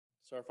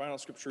So our final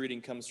scripture reading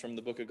comes from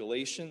the book of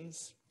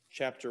Galatians,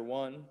 chapter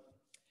 1,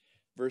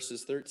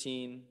 verses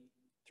 13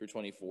 through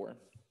 24.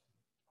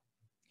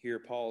 Hear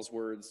Paul's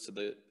words to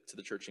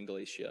the church in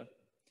Galatia.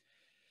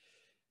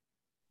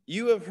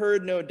 You have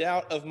heard, no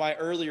doubt, of my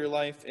earlier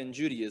life in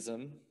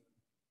Judaism.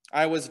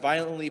 I was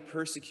violently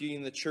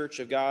persecuting the church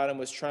of God and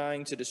was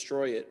trying to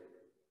destroy it.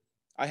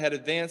 I had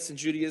advanced in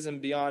Judaism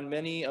beyond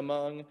many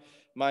among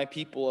my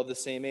people of the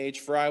same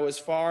age, for I was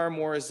far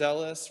more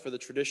zealous for the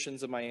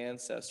traditions of my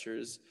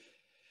ancestors.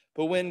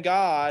 But when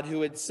God,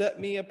 who had set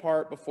me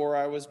apart before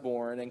I was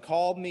born and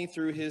called me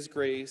through his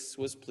grace,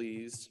 was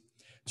pleased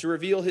to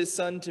reveal his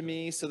Son to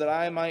me so that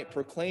I might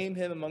proclaim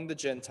him among the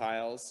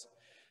Gentiles,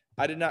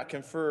 I did not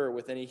confer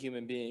with any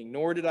human being,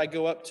 nor did I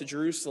go up to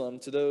Jerusalem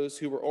to those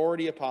who were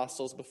already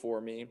apostles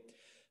before me,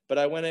 but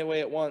I went away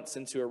at once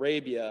into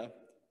Arabia,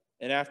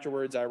 and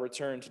afterwards I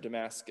returned to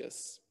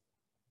Damascus.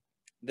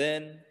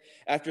 Then,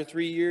 after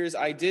 3 years,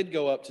 I did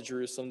go up to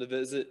Jerusalem to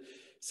visit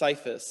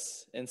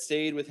Cephas and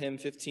stayed with him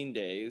 15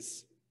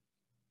 days.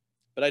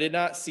 But I did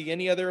not see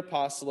any other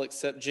apostle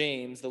except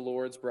James, the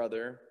Lord's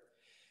brother.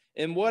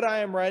 In what I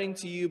am writing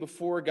to you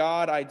before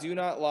God, I do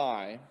not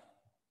lie.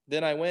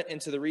 Then I went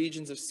into the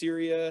regions of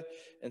Syria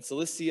and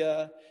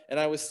Cilicia, and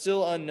I was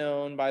still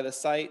unknown by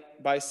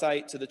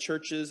sight to the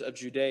churches of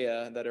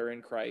Judea that are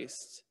in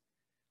Christ.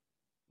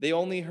 They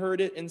only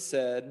heard it and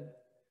said,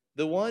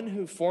 "The one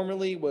who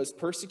formerly was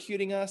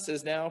persecuting us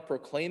is now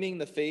proclaiming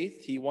the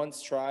faith he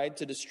once tried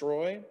to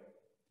destroy."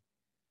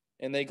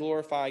 And they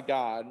glorify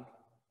God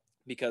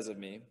because of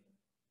me.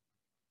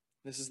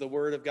 This is the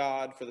word of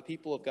God for the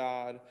people of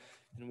God,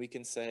 and we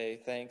can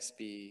say, thanks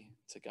be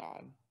to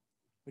God.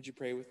 Would you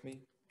pray with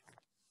me?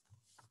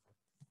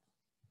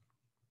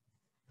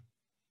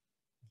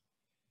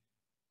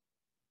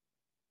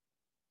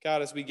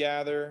 God, as we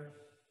gather,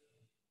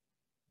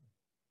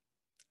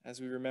 as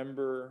we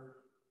remember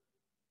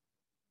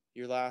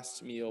your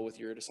last meal with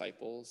your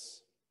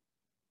disciples,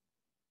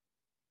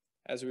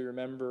 as we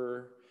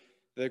remember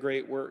the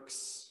great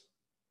works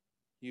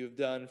you have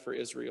done for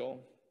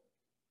Israel,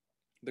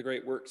 the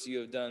great works you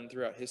have done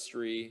throughout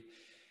history,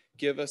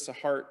 give us a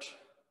heart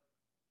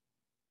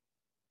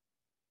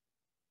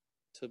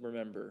to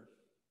remember,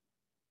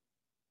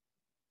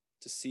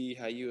 to see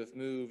how you have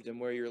moved and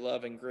where your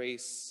love and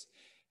grace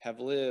have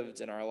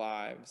lived in our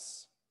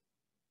lives.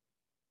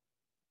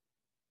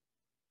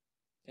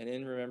 And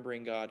in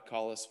remembering God,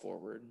 call us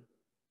forward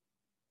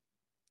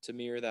to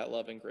mirror that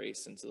love and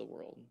grace into the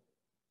world.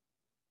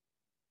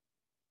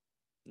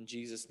 In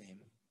Jesus' name,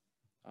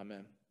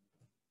 amen.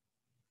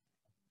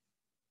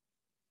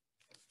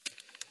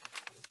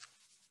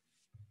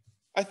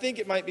 I think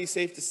it might be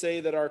safe to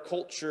say that our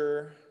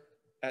culture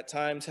at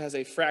times has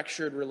a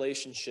fractured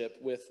relationship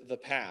with the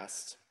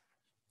past.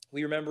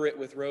 We remember it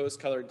with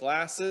rose-colored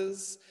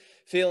glasses,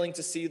 failing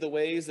to see the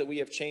ways that we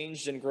have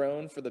changed and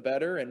grown for the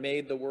better and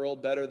made the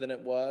world better than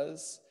it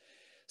was.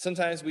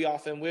 Sometimes we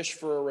often wish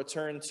for a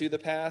return to the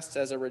past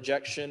as a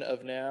rejection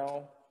of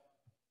now.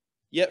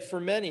 Yet for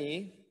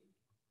many,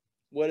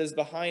 what is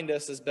behind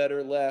us is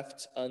better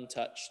left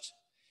untouched.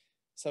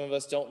 Some of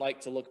us don't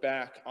like to look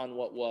back on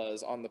what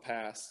was, on the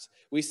past.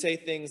 We say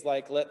things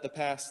like, let the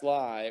past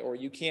lie, or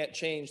you can't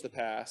change the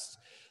past.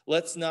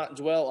 Let's not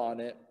dwell on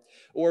it.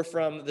 Or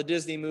from the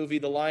Disney movie,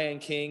 The Lion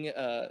King,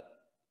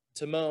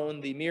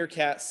 Timon, the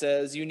meerkat,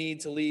 says, you need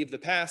to leave the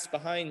past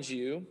behind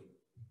you,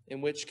 in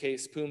which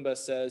case Pumbaa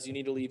says, you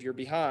need to leave your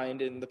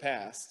behind in the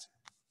past.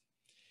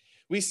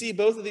 We see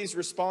both of these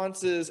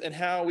responses in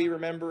how we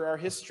remember our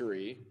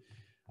history.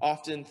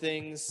 Often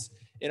things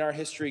in our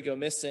history go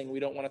missing. We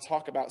don't want to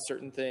talk about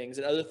certain things,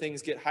 and other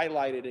things get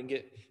highlighted and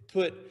get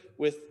put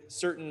with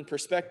certain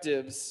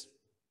perspectives.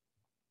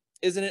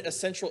 Isn't it a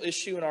central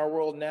issue in our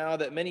world now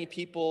that many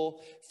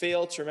people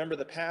fail to remember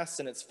the past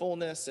in its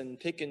fullness and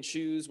pick and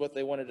choose what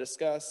they want to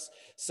discuss,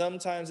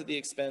 sometimes at the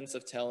expense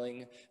of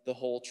telling the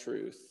whole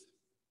truth?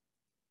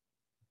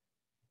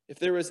 If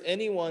there was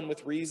anyone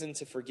with reason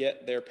to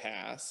forget their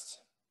past,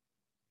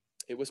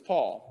 it was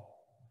Paul.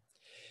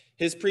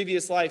 His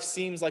previous life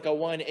seems like a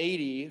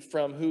 180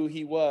 from who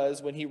he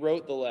was when he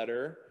wrote the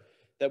letter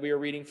that we are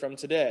reading from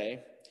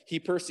today. He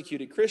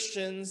persecuted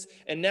Christians,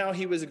 and now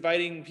he was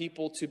inviting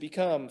people to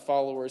become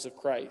followers of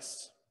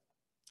Christ.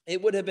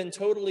 It would have been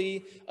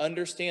totally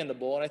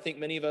understandable, and I think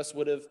many of us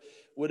would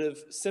have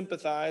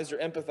sympathized or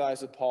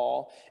empathized with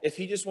Paul if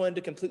he just wanted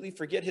to completely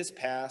forget his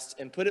past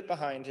and put it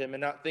behind him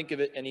and not think of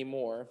it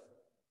anymore.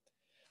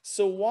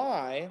 So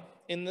why,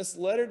 in this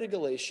letter to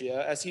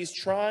Galatia, as he's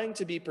trying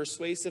to be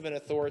persuasive and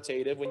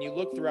authoritative, when you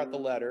look throughout the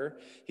letter,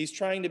 he's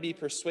trying to be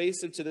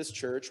persuasive to this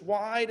church,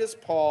 why does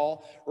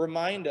Paul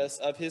remind us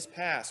of his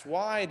past?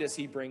 Why does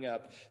he bring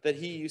up that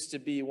he used to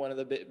be one of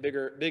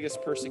the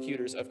biggest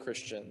persecutors of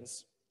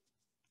Christians?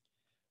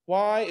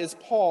 Why is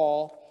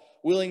Paul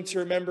willing to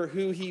remember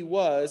who he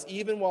was,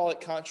 even while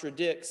it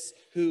contradicts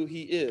who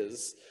he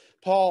is?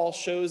 Paul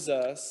shows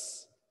us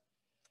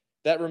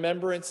that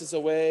remembrance is a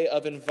way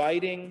of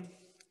inviting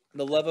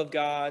the love of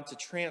God to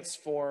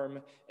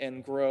transform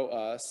and grow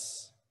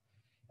us.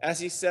 As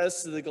he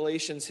says to the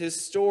Galatians,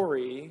 his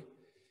story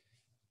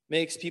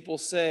makes people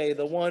say,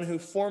 "The one who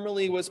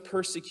formerly was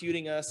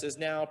persecuting us is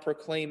now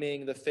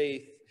proclaiming the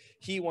faith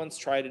he once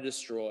tried to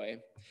destroy,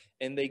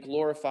 and they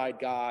glorified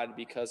God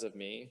because of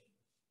me."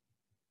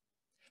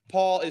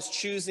 Paul is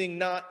choosing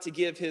not to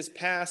give his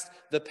past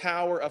the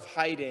power of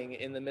hiding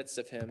in the midst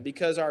of him,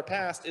 because our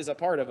past is a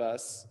part of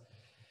us.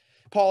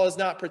 Paul is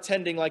not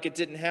pretending like it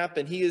didn't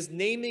happen. He is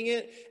naming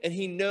it, and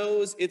he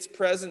knows its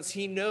presence.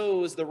 He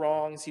knows the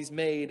wrongs he's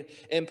made,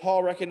 and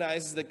Paul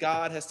recognizes that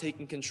God has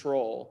taken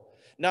control,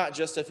 not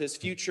just of his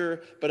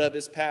future, but of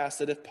his past.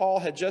 That if Paul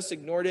had just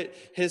ignored it,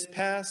 his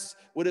past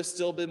would have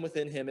still been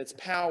within him, its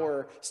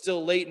power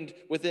still latent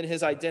within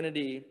his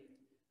identity.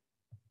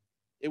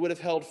 It would have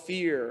held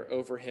fear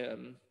over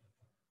him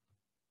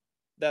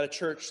that a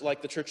church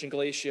like the church in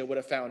Galatia would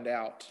have found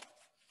out.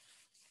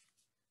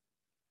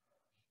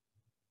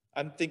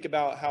 I think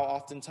about how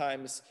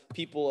oftentimes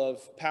people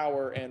of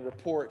power and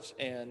report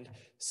and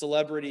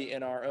celebrity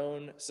in our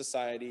own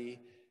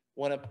society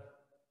want to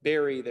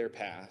bury their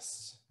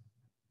past.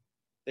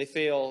 They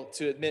fail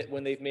to admit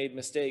when they've made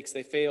mistakes.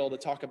 They fail to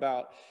talk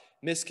about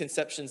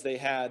misconceptions they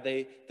had.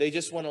 They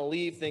just want to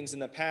leave things in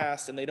the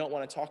past, and they don't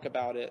want to talk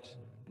about it.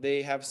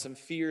 They have some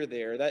fear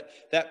there.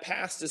 That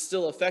past is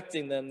still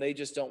affecting them. They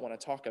just don't want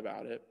to talk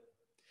about it.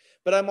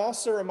 But I'm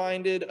also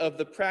reminded of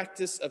the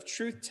practice of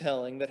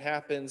truth-telling that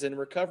happens in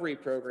recovery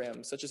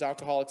programs, such as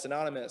Alcoholics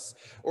Anonymous,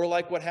 or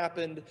like what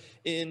happened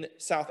in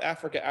South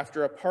Africa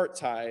after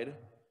apartheid,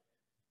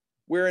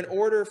 where in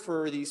order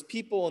for these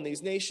people and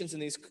these nations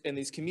and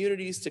these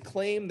communities to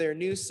claim their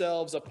new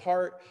selves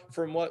apart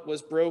from what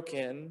was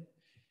broken,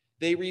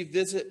 they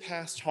revisit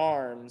past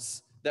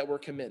harms that were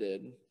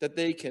committed, that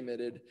they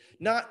committed,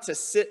 not to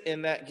sit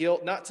in that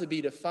guilt, not to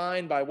be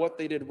defined by what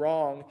they did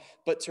wrong,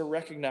 but to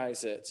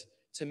recognize it,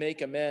 to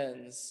make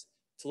amends,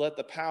 to let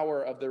the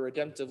power of the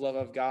redemptive love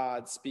of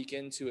God speak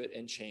into it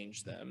and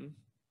change them.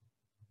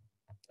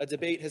 A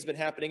debate has been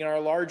happening in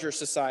our larger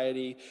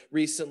society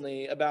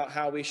recently about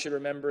how we should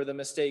remember the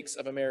mistakes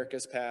of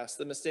America's past,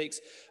 the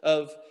mistakes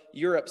of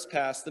Europe's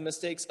past, the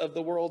mistakes of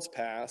the world's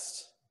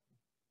past.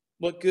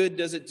 What good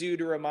does it do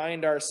to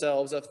remind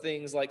ourselves of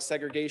things like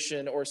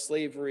segregation or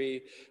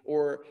slavery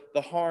or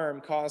the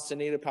harm caused to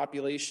Native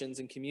populations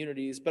and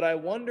communities? But I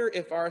wonder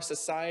if our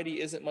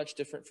society isn't much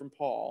different from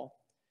Paul.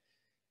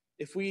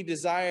 If we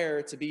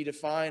desire to be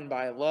defined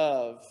by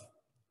love,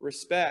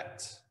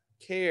 respect,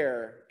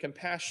 care,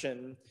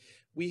 compassion,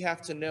 we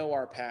have to know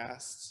our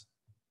past.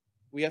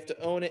 We have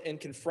to own it and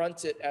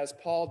confront it as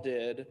Paul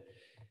did,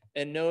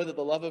 and know that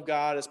the love of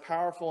God is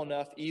powerful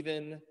enough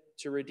even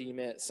to redeem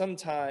it.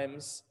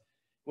 Sometimes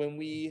when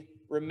we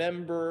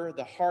remember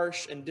the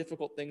harsh and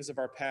difficult things of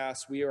our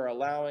past, we are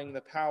allowing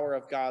the power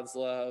of God's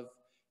love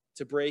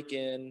to break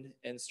in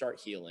and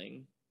start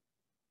healing,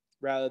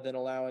 rather than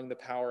allowing the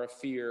power of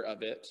fear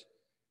of it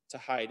to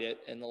hide it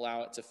and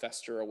allow it to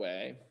fester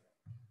away.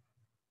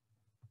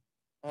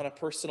 On a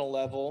personal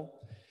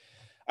level,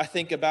 I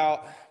think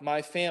about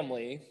my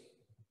family,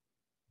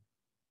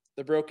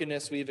 the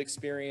brokenness we've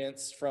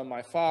experienced from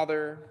my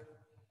father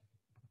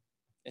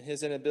and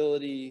his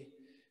inability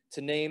to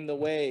name the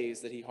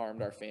ways that he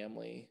harmed our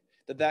family,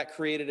 that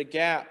created a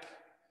gap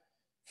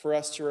for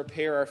us to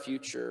repair our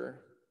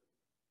future,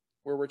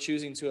 where we're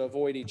choosing to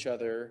avoid each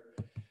other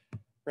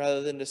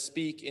rather than to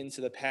speak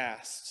into the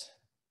past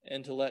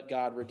and to let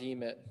God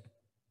redeem it.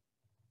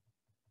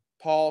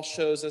 Paul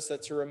shows us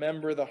that to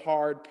remember the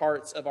hard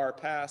parts of our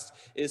past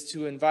is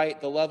to invite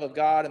the love of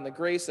God and the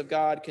grace of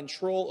God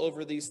control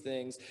over these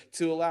things,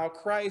 to allow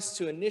Christ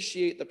to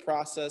initiate the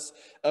process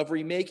of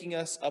remaking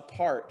us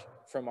apart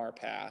from our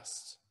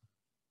past.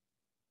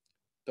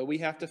 But we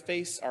have to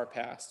face our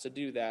past to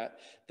do that,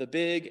 the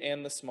big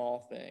and the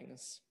small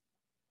things.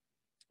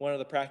 One of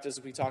the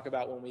practices we talk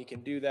about when we can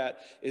do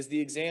that is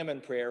the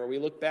examine prayer, where we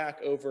look back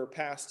over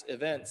past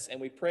events and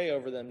we pray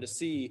over them to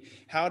see,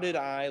 how did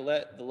I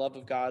let the love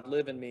of God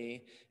live in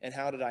me, and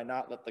how did I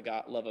not let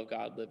the love of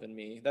God live in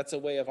me? That's a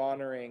way of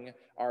honoring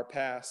our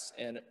past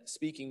and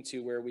speaking to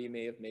where we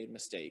may have made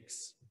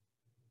mistakes.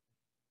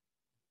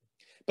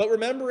 But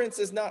remembrance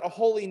is not a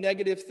wholly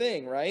negative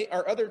thing, right?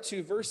 Our other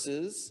two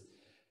verses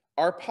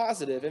are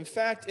positive. In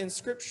fact, in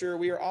Scripture,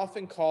 we are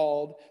often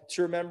called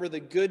to remember the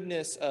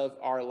goodness of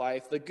our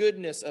life, the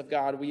goodness of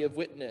God we have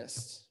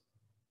witnessed.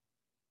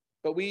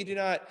 But we do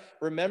not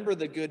remember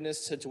the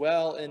goodness to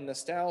dwell in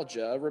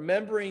nostalgia.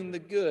 Remembering the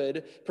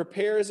good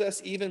prepares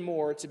us even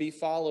more to be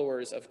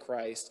followers of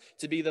Christ,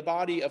 to be the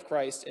body of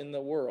Christ in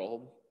the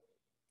world.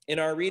 In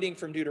our reading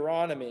from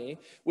Deuteronomy,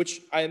 which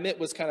I admit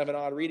was kind of an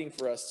odd reading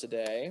for us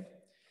today,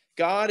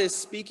 God is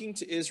speaking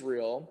to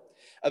Israel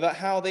about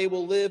how they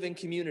will live in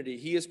community.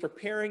 He is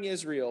preparing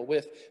Israel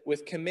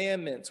with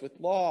commandments, with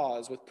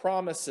laws, with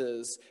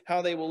promises,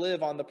 how they will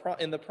live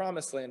in the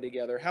promised land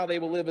together, how they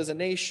will live as a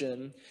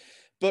nation.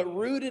 But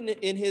rooted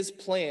in his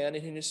plan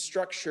and in his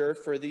structure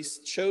for this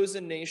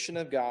chosen nation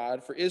of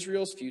God, for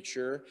Israel's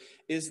future,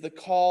 is the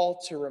call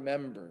to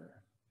remember.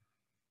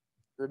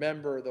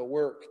 Remember the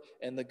work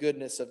and the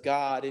goodness of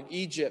God in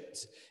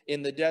Egypt,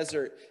 in the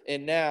desert,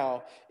 and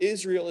now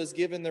Israel is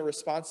given the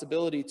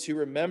responsibility to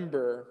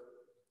remember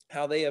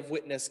how they have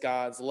witnessed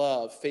God's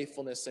love,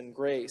 faithfulness, and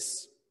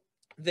grace.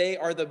 They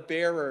are the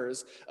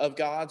bearers of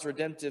God's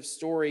redemptive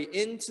story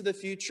into the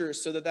future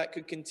so that that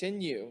could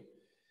continue.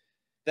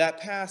 That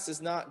past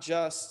is not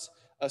just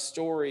a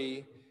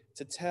story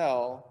to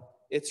tell,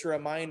 it's a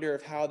reminder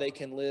of how they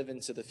can live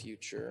into the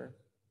future.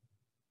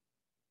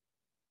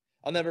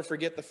 I'll never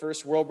forget the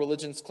first world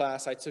religions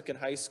class I took in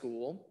high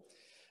school.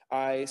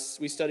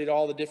 We studied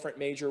all the different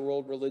major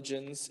world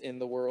religions in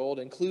the world,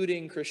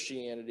 including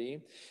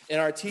Christianity.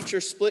 And our teacher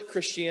split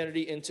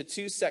Christianity into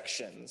two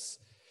sections.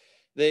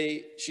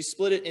 She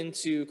split it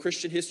into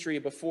Christian history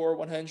before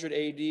 100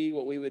 AD,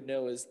 what we would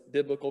know as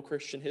biblical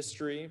Christian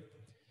history,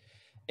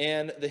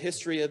 and the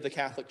history of the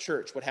Catholic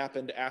Church, what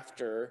happened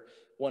after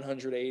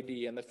 100 AD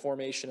and the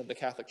formation of the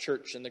Catholic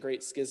Church and the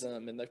Great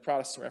Schism and the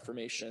Protestant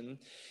Reformation.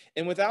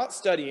 And without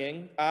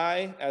studying,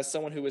 I, as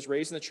someone who was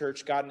raised in the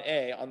church, got an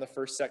A on the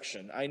first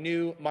section. I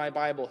knew my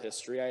Bible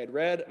history. I had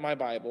read my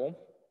Bible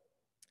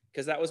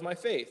because that was my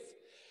faith.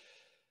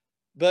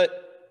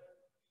 But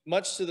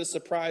much to the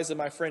surprise of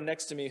my friend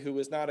next to me, who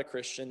was not a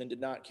Christian and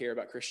did not care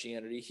about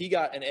Christianity, he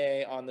got an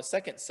A on the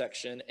second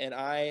section, and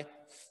I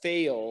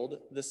failed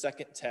the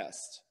second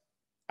test.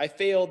 I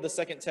failed the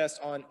second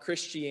test on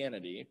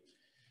Christianity.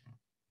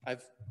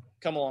 I've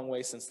come a long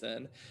way since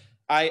then.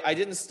 I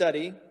didn't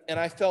study, and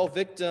I fell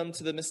victim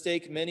to the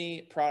mistake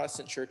many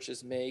Protestant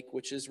churches make,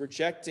 which is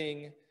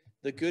rejecting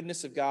the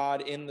goodness of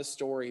God in the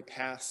story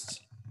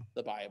past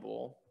the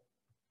Bible.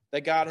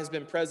 That God has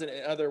been present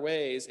in other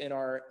ways in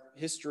our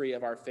history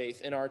of our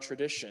faith, in our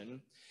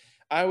tradition.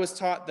 I was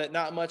taught that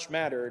not much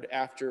mattered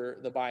after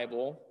the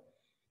Bible,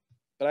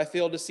 but I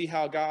failed to see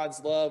how God's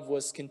love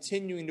was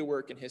continuing to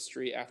work in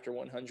history after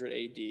 100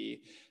 AD.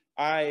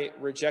 I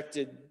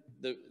rejected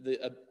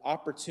the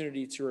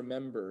opportunity to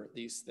remember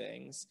these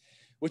things,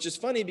 which is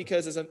funny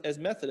because as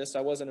Methodist,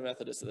 I wasn't a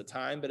Methodist at the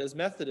time, but as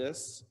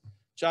Methodists,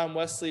 John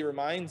Wesley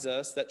reminds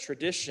us that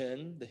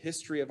tradition, the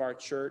history of our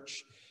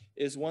church,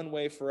 is one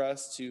way for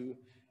us to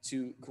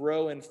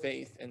grow in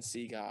faith and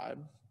see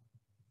God.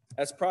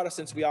 As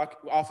Protestants, we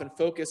often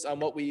focus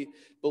on what we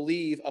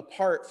believe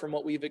apart from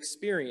what we've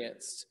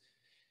experienced.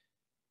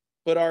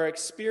 But our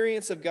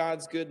experience of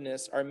God's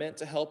goodness are meant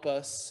to help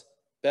us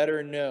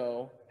better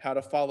know how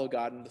to follow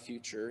God in the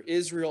future.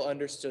 Israel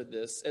understood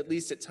this. At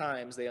least at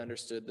times they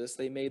understood this.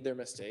 They made their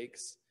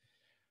mistakes.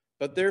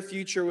 But their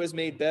future was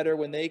made better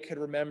when they could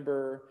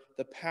remember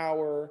the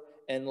power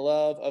and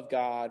love of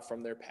God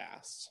from their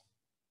past.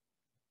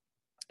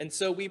 And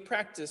so we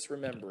practice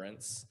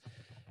remembrance,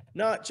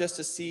 not just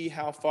to see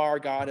how far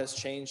God has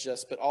changed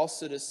us, but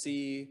also to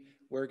see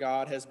where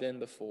God has been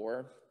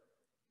before,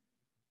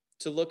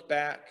 to look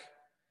back,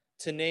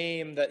 to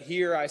name that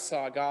here I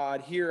saw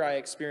God, here I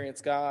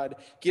experienced God,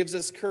 gives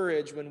us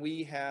courage when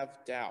we have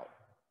doubt.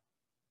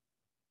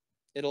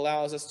 It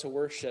allows us to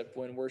worship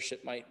when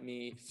worship might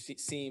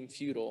seem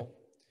futile.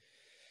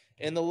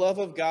 And the love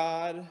of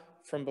God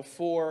from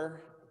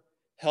before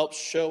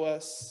helps show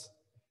us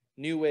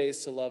new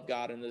ways to love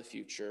God in the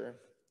future.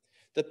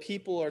 The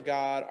people of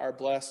God are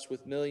blessed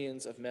with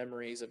millions of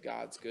memories of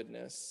God's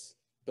goodness,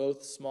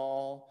 both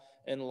small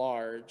and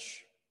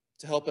large,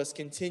 to help us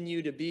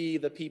continue to be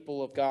the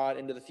people of God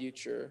into the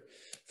future.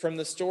 From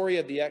the story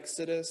of the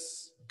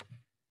Exodus,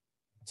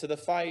 to the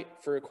fight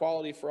for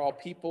equality for all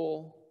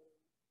people,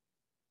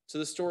 to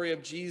the story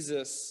of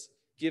Jesus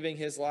giving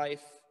his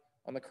life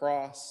on the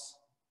cross,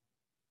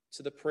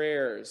 to the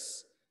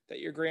prayers that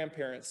your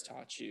grandparents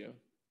taught you,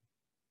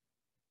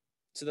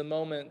 to the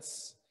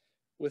moments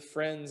with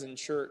friends in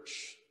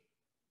church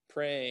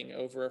praying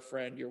over a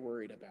friend you're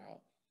worried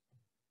about.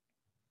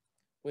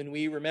 When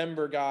we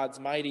remember God's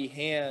mighty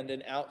hand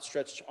and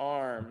outstretched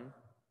arm,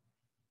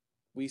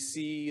 we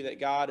see that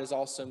God is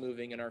also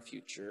moving in our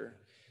future.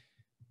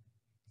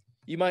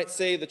 You might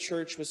say the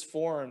church was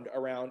formed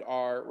around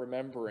our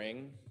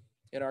remembering.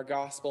 In our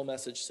gospel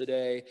message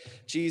today,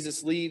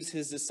 Jesus leaves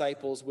his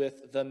disciples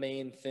with the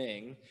main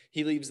thing.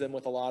 He leaves them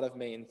with a lot of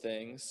main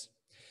things.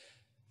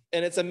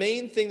 And it's a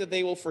main thing that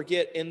they will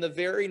forget in the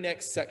very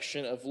next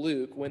section of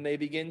Luke when they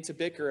begin to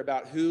bicker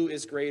about who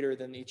is greater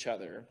than each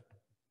other.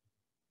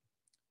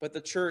 But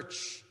the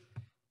church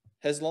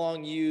has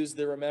long used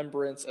the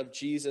remembrance of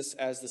Jesus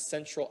as the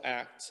central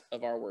act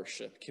of our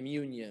worship,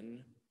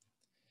 communion.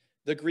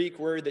 The Greek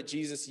word that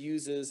Jesus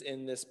uses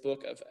in this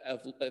book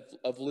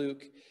of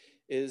Luke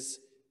is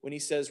when he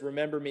says,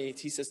 remember me,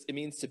 he says it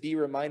means to be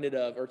reminded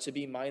of or to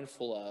be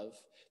mindful of.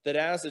 That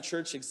as the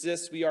church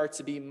exists, we are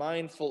to be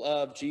mindful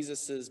of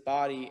Jesus's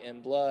body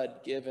and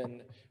blood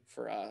given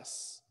for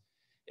us.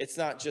 It's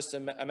not just a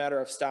matter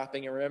of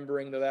stopping and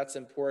remembering, though that's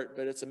important,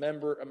 but it's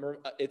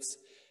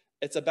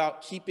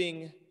about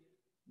keeping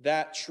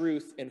that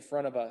truth in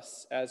front of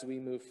us as we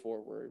move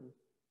forward.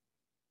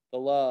 The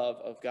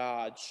love of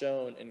God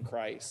shown in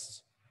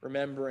Christ,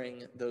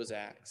 remembering those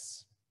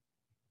acts.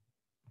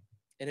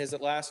 In his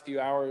last few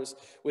hours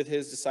with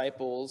his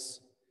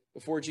disciples,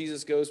 before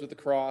Jesus goes with the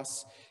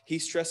cross, he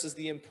stresses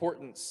the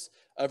importance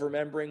of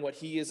remembering what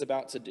he is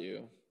about to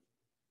do.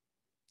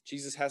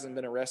 Jesus hasn't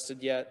been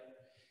arrested yet.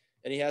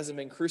 and he hasn't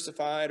been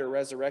crucified or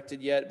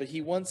resurrected yet, but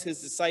he wants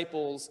his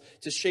disciples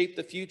to shape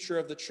the future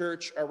of the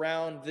church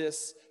around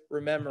this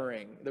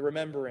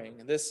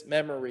this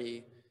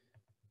memory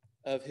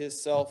of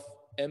his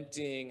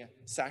self-emptying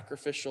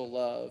sacrificial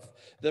love.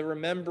 The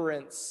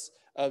remembrance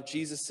of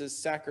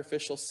Jesus'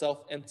 sacrificial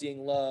self-emptying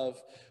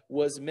love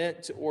was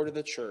meant to order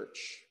the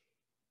church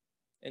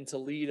and to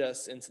lead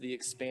us into the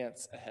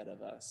expanse ahead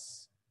of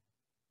us.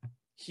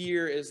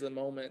 Here is the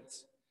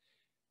moment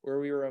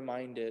where we are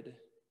reminded,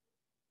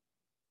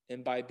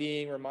 and by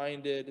being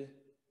reminded,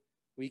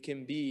 we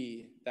can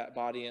be that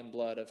body and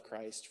blood of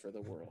Christ for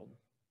the world.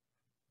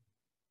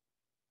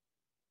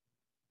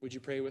 Would you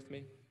pray with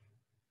me?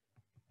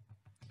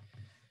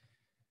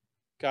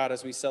 God,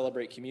 as we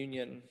celebrate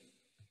communion,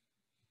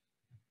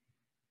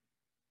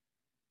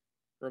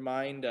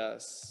 remind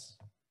us,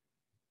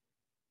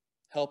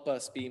 help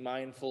us be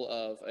mindful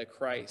of a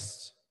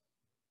Christ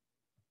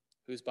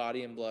whose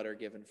body and blood are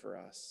given for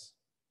us.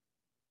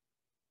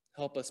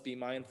 Help us be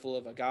mindful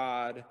of a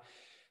God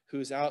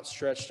whose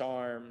outstretched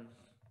arm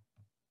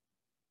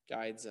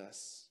guides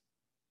us.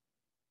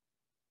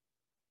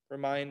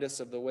 Remind us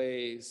of the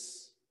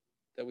ways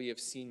that we have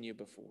seen you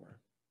before.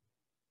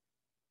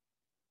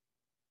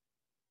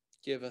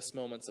 Give us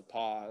moments of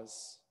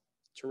pause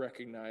to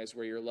recognize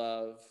where your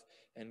love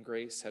and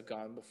grace have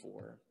gone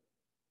before,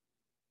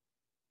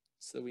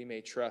 so that we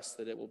may trust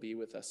that it will be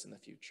with us in the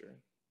future.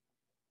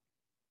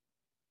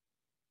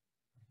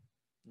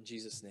 In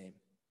Jesus' name,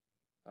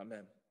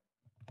 amen.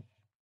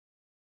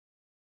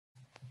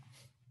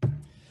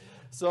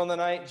 So on the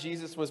night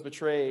Jesus was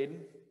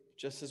betrayed,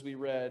 just as we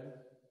read,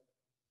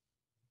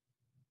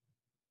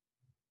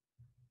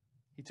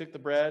 he took the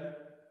bread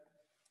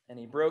and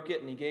he broke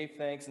it and he gave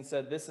thanks and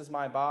said, "This is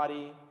my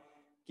body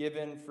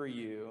given for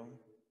you.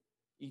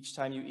 Each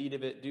time you eat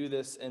of it, do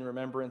this in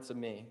remembrance of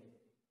me."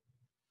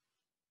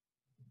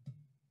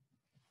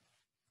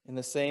 In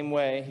the same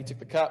way, he took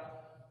the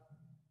cup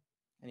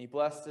and he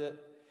blessed it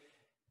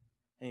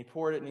and he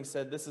poured it and he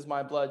said, "This is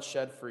my blood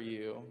shed for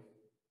you.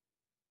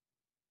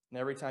 And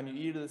every time you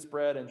eat of this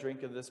bread and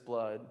drink of this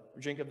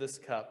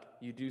cup,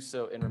 you do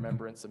so in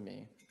remembrance of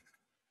me."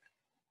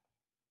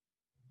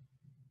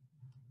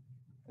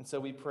 And so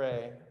we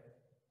pray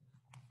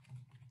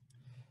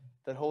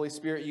that, Holy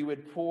Spirit, you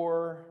would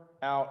pour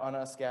out on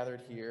us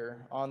gathered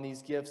here, on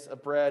these gifts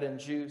of bread and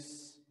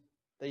juice,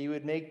 that you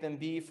would make them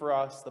be for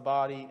us the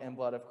body and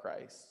blood of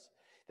Christ,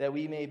 that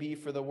we may be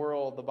for the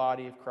world the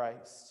body of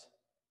Christ,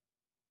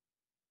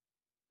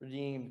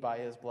 redeemed by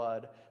his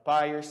blood.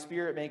 By your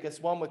Spirit, make us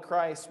one with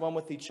Christ, one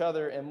with each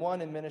other, and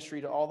one in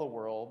ministry to all the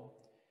world,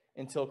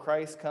 until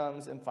Christ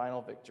comes in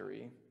final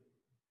victory,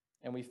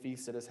 and we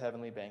feast at his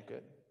heavenly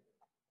banquet.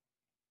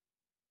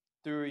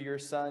 Through your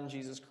Son,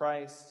 Jesus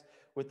Christ,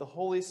 with the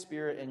Holy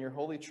Spirit and your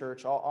holy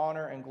church, all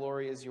honor and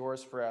glory is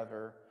yours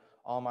forever,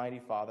 Almighty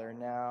Father,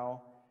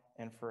 now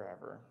and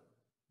forever.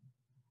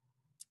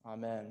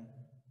 Amen.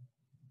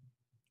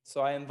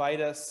 So I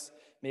invite us,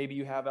 maybe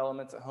you have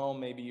elements at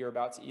home, maybe you're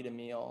about to eat a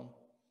meal,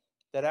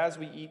 that as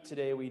we eat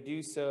today, we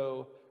do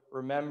so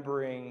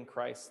remembering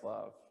Christ's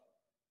love.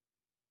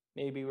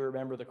 Maybe we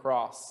remember the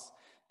cross,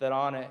 that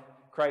on it,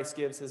 Christ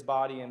gives his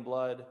body and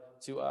blood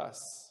to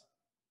us,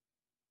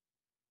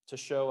 to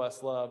show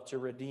us love, to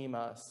redeem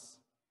us.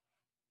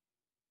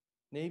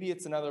 Maybe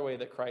it's another way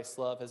that Christ's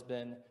love has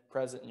been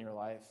present in your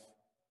life.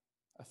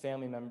 A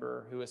family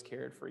member who has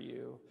cared for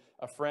you,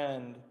 a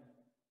friend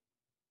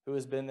who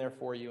has been there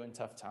for you in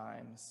tough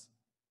times.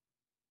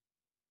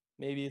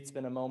 Maybe it's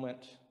been a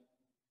moment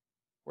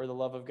where the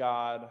love of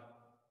God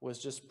was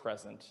just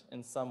present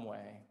in some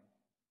way,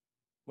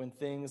 when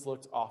things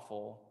looked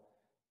awful,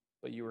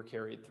 but you were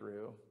carried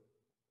through.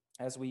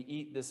 As we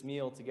eat this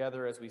meal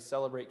together, as we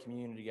celebrate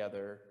communion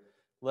together,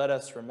 let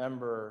us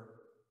remember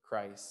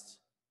Christ,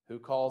 who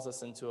calls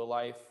us into a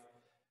life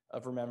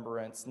of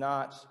remembrance,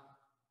 not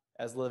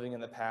as living in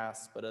the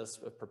past, but as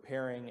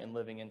preparing and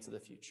living into the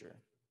future.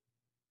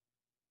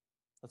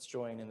 Let's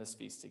join in this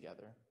feast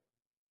together.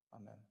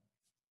 Amen.